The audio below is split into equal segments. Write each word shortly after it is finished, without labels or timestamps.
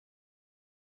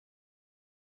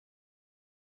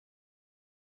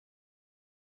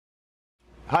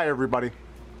Hi, everybody.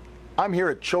 I'm here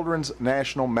at Children's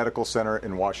National Medical Center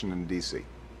in Washington, D.C.,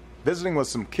 visiting with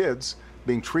some kids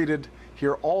being treated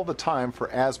here all the time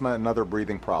for asthma and other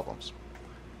breathing problems.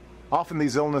 Often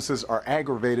these illnesses are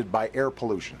aggravated by air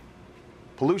pollution,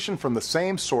 pollution from the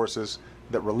same sources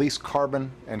that release carbon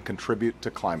and contribute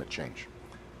to climate change.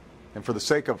 And for the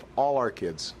sake of all our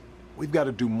kids, we've got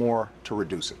to do more to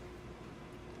reduce it.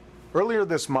 Earlier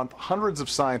this month, hundreds of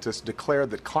scientists declared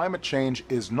that climate change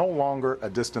is no longer a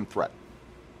distant threat.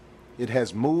 It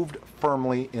has moved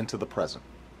firmly into the present.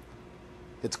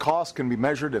 Its cost can be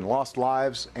measured in lost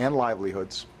lives and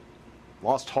livelihoods,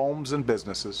 lost homes and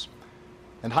businesses,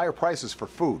 and higher prices for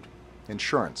food,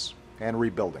 insurance, and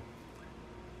rebuilding.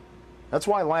 That's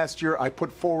why last year I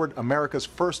put forward America's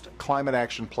first climate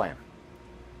action plan.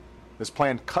 This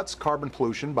plan cuts carbon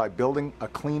pollution by building a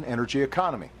clean energy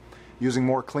economy, using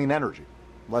more clean energy,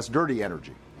 less dirty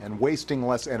energy, and wasting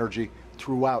less energy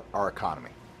throughout our economy.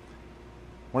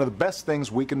 One of the best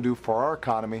things we can do for our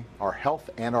economy, our health,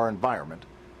 and our environment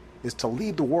is to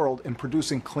lead the world in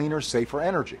producing cleaner, safer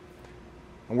energy.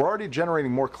 And we're already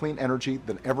generating more clean energy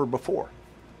than ever before.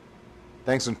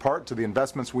 Thanks in part to the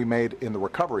investments we made in the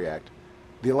Recovery Act,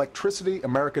 the electricity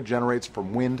America generates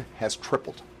from wind has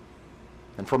tripled.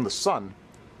 And from the sun,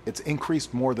 it's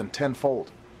increased more than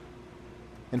tenfold.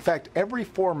 In fact, every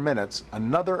 4 minutes,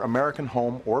 another American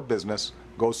home or business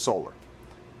goes solar.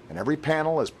 And every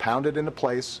panel is pounded into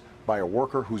place by a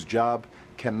worker whose job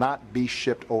cannot be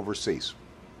shipped overseas.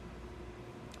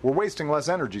 We're wasting less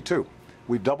energy, too.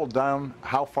 We've doubled down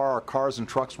how far our cars and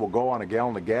trucks will go on a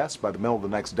gallon of gas by the middle of the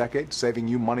next decade, saving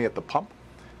you money at the pump.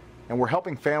 And we're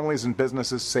helping families and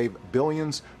businesses save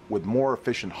billions with more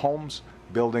efficient homes,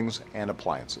 buildings, and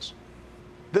appliances.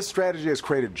 This strategy has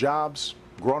created jobs,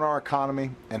 grown our economy,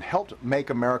 and helped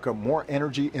make America more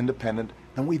energy independent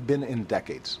than we've been in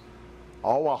decades,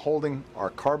 all while holding our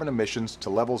carbon emissions to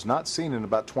levels not seen in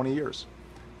about 20 years.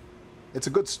 It's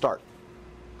a good start,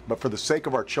 but for the sake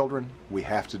of our children, we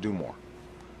have to do more.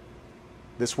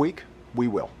 This week, we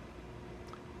will.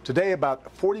 Today,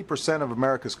 about 40% of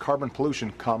America's carbon pollution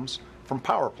comes from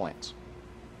power plants.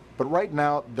 But right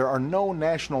now, there are no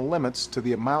national limits to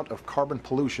the amount of carbon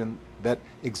pollution that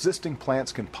existing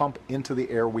plants can pump into the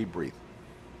air we breathe.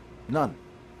 None.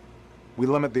 We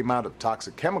limit the amount of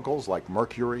toxic chemicals like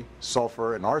mercury,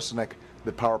 sulfur, and arsenic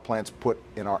that power plants put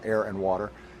in our air and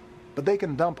water, but they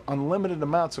can dump unlimited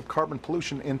amounts of carbon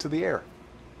pollution into the air.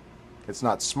 It's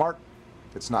not smart,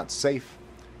 it's not safe,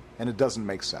 and it doesn't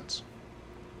make sense.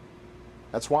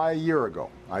 That's why a year ago,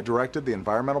 I directed the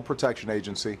Environmental Protection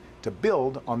Agency to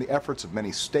build on the efforts of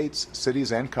many states,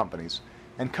 cities, and companies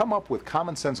and come up with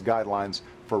common sense guidelines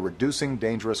for reducing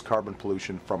dangerous carbon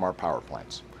pollution from our power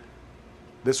plants.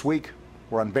 This week,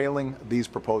 we're unveiling these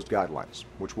proposed guidelines,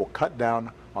 which will cut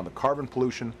down on the carbon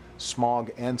pollution,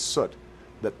 smog, and soot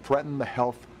that threaten the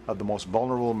health of the most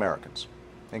vulnerable Americans,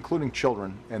 including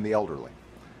children and the elderly.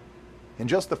 In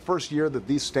just the first year that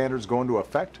these standards go into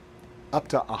effect, up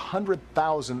to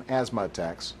 100,000 asthma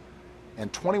attacks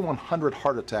and 2,100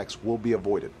 heart attacks will be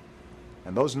avoided,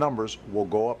 and those numbers will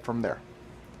go up from there.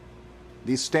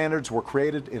 These standards were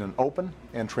created in an open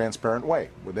and transparent way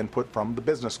with input from the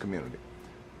business community.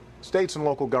 States and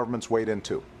local governments weighed in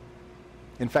too.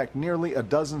 In fact, nearly a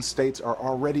dozen states are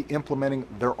already implementing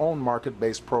their own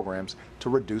market-based programs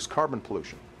to reduce carbon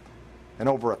pollution, and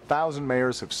over 1,000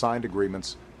 mayors have signed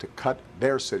agreements to cut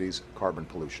their city's carbon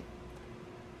pollution.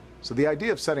 So the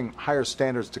idea of setting higher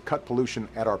standards to cut pollution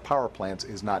at our power plants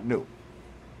is not new.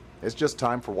 It's just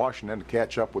time for Washington to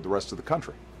catch up with the rest of the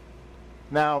country.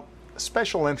 Now,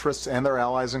 special interests and their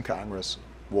allies in Congress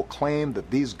will claim that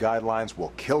these guidelines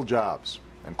will kill jobs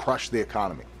and crush the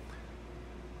economy.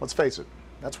 Let's face it,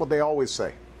 that's what they always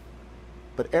say.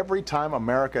 But every time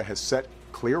America has set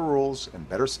clear rules and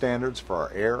better standards for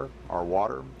our air, our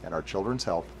water, and our children's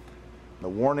health, the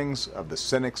warnings of the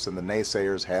cynics and the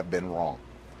naysayers have been wrong.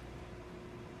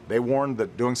 They warned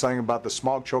that doing something about the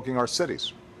smog choking our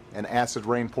cities and acid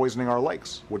rain poisoning our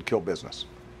lakes would kill business.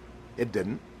 It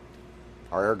didn't.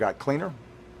 Our air got cleaner,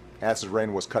 acid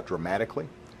rain was cut dramatically,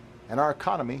 and our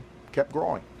economy kept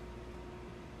growing.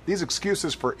 These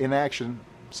excuses for inaction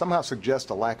somehow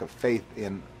suggest a lack of faith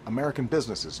in American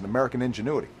businesses and American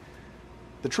ingenuity.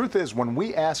 The truth is, when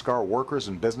we ask our workers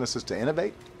and businesses to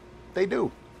innovate, they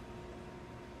do.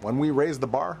 When we raise the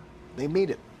bar, they meet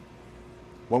it.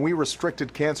 When we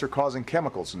restricted cancer-causing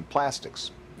chemicals and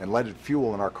plastics and leaded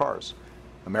fuel in our cars,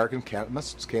 American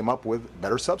chemists came up with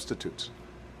better substitutes.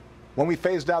 When we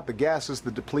phased out the gases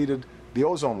that depleted the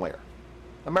ozone layer,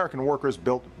 American workers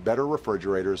built better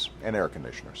refrigerators and air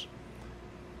conditioners.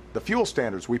 The fuel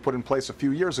standards we put in place a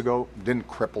few years ago didn't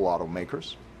cripple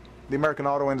automakers. The American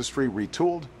auto industry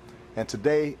retooled, and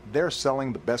today they're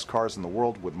selling the best cars in the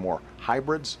world with more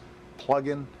hybrids,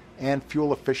 plug-in, and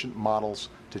fuel-efficient models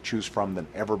to choose from than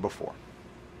ever before.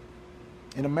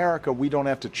 In America, we don't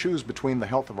have to choose between the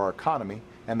health of our economy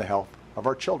and the health of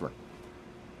our children.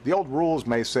 The old rules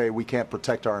may say we can't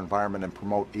protect our environment and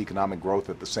promote economic growth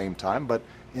at the same time, but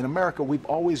in America, we've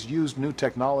always used new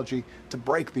technology to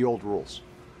break the old rules.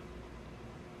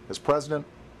 As president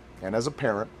and as a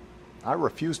parent, I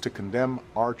refuse to condemn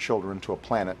our children to a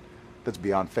planet that's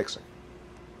beyond fixing.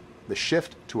 The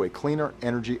shift to a cleaner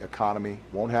energy economy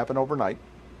won't happen overnight,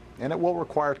 and it will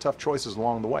require tough choices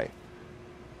along the way.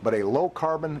 But a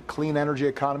low-carbon, clean energy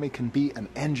economy can be an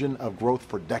engine of growth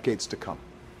for decades to come.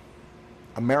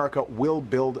 America will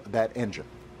build that engine.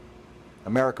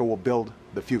 America will build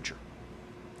the future.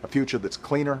 A future that's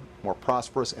cleaner, more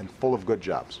prosperous, and full of good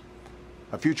jobs.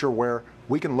 A future where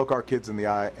we can look our kids in the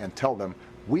eye and tell them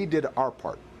we did our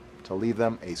part to leave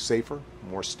them a safer,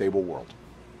 more stable world.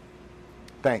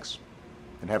 Thanks,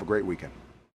 and have a great weekend.